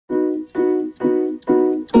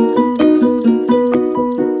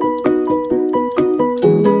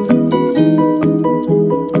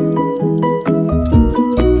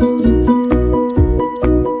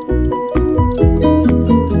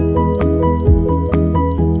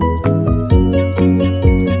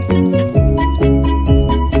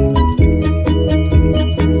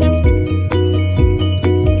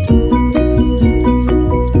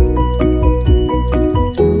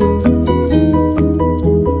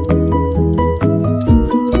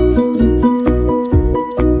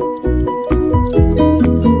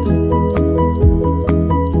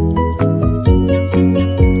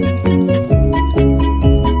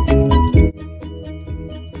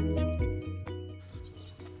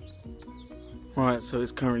Right, so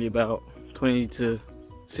it's currently about 20 to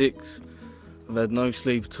 6. I've had no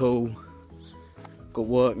sleep at all. Got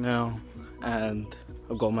work now, and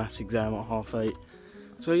I've got a maths exam at 8:30.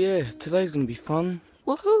 So yeah, today's gonna be fun.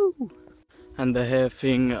 Woohoo! And the hair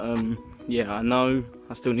thing, yeah, I know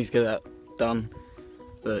I still need to get that done,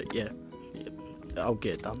 but yeah, I'll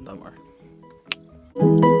get it done. Don't worry.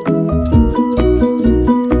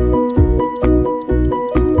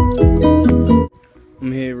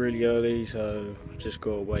 I'm here really early, so I've just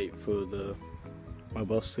gotta wait for my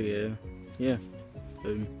boss to get here. Yeah,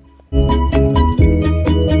 boom.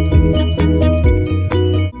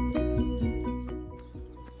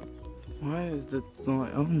 Why is the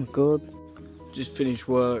light? Oh my god. Just finished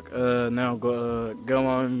work. Now I've gotta go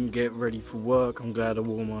home, get ready for work. I'm glad I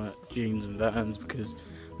wore my jeans and Vans because it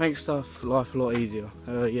makes life a lot easier.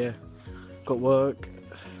 Yeah, got work.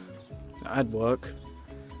 I had work.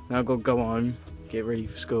 Now I've got to go home, get ready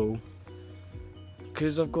for school.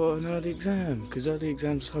 Because I've got an early exam. Because early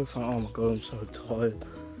exam's so fun. Oh my god, I'm so tired.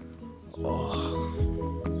 Oh.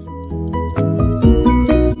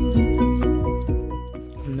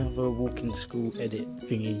 Another walking to school edit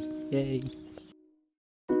thingy. Yay.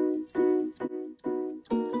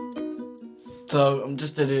 So I'm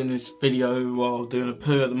just editing this video while doing a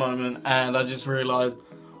poo at the moment, and I just realised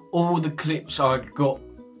all the clips I got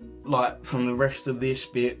like from the rest of this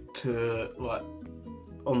bit to like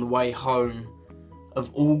on the way home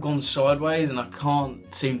have all gone sideways, and I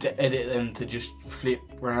can't seem to edit them to just flip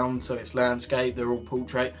round so it's landscape. They're all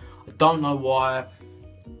portrait. I don't know why.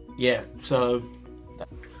 Yeah, so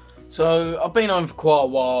I've been home for quite a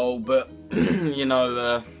while, but you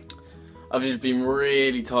know, I've just been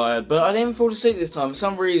really tired. But I didn't fall asleep this time. For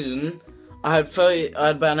some reason, I had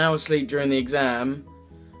about an hour's sleep during the exam,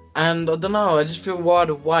 and I don't know, I just feel wide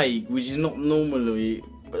awake, which is not normally,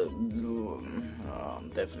 but I'm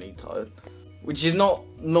definitely tired. Which is not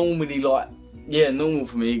normally like, yeah, normal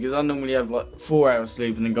for me, because I normally have like 4 hours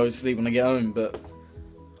sleep and then go to sleep when I get home, but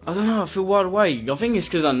I don't know, I feel wide awake. I think it's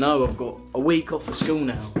because I know I've got a week off of school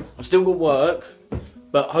now. I've still got work,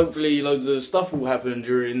 but hopefully loads of stuff will happen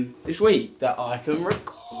during this week that I can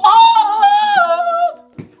record.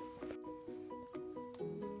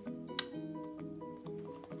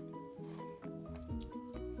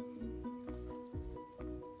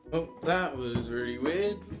 Oh, that was really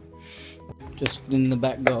weird. Just in the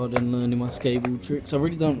back garden learning my skateboard tricks. I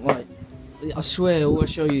really don't like, I swear all I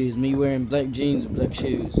show you is me wearing black jeans and black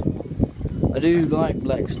shoes. I do like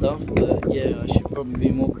black stuff, but yeah, I should probably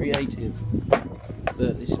be more creative.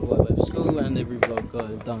 But this is what I went to school, and every vlog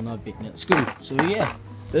I've done I've been at school. So yeah,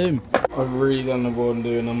 boom. I really don't know what I'm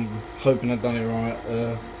doing. I'm hoping I've done it right.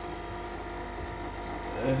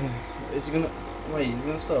 It's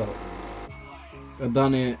gonna start. I've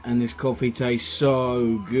done it, and this coffee tastes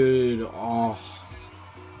so good. Oh.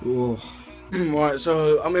 Right,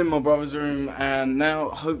 so I'm in my brother's room, and now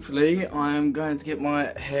hopefully I am going to get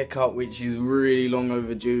my hair cut, which is really long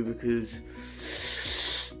overdue because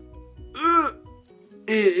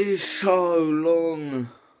it is so long.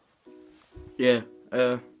 Yeah,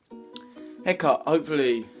 haircut,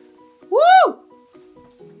 hopefully. Woo!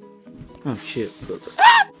 Oh shit.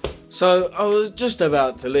 So I was just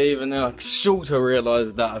about to leave, and then I sort of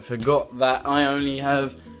realised that I forgot that I only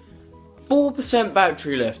have 4%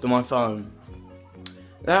 battery left on my phone.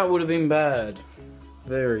 That would have been bad.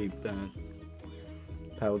 Very bad.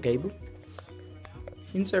 Power cable.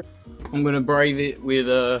 Insert. I'm going to brave it with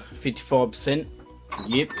 55%.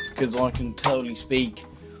 Yep, because I can totally speak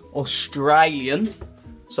Australian.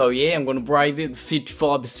 So yeah, I'm going to brave it with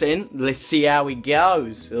 55%. Let's see how it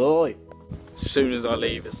goes. Oi. As soon as I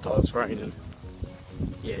leave, it starts raining.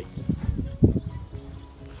 Yeah.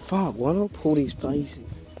 Fuck, why do I pull these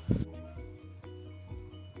faces?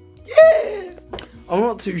 Yeah! I'm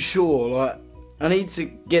not too sure, like, I need to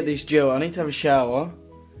get this gel, I need to have a shower,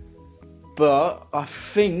 but I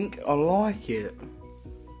think I like it.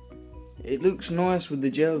 It looks nice with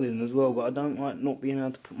the gel in as well, but I don't like not being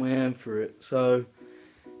able to put my hand through it, so,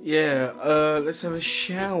 yeah, let's have a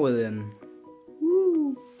shower then.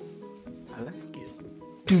 Woo! I like it.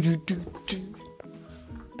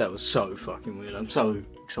 That was so fucking weird, I'm so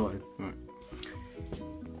excited. Right.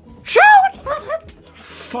 Shower!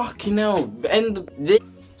 Fucking hell, end this.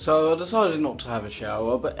 So I decided not to have a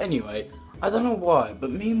shower, but anyway, I don't know why, but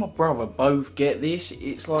me and my brother both get this.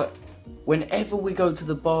 It's like, whenever we go to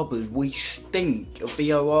the barbers, we stink of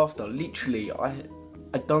BO after. Literally, I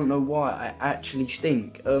don't know why, I actually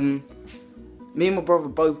stink. Me and my brother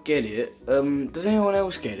both get it. Does anyone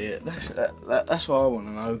else get it? That's what I want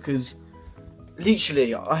to know, because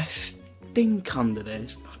literally, I stink under there.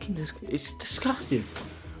 It's fucking it's disgusting.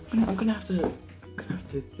 I'm gonna have to, you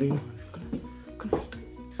know, gonna have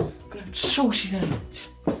to sort it out.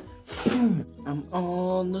 I'm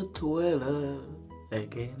on the toilet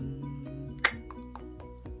again.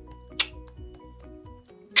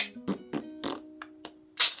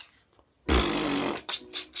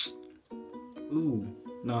 Ooh,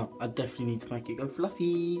 no, I definitely need to make it go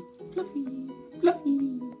fluffy, fluffy,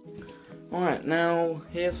 fluffy. Alright, now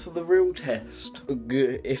here's for the real test.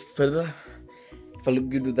 Good. If I look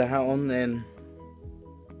good with the hat on, then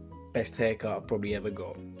best haircut I've probably ever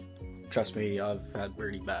got. Trust me, I've had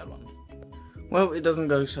really bad ones. Well, it doesn't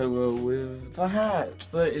go so well with the hat,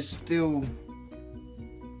 but it's still,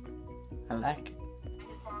 I like it.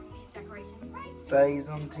 Days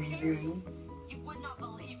on TV. You would not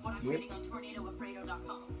believe what I'm reading on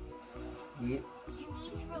tornadoalfredo.com. Yep. You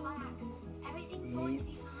need to relax. Everything's going to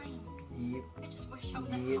be fine. Yep. I just wish I was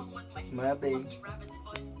at home with my Maybe. lucky rabbit's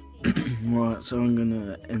foot. Right, so I'm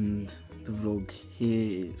gonna end the vlog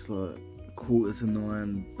here. It's like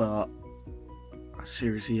 8:45, but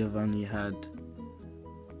seriously, I've only had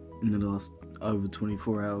in the last over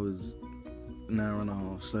 24 hours an hour and a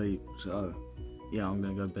half sleep. So yeah, I'm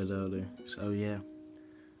gonna go to bed early. So yeah,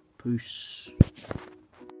 peace.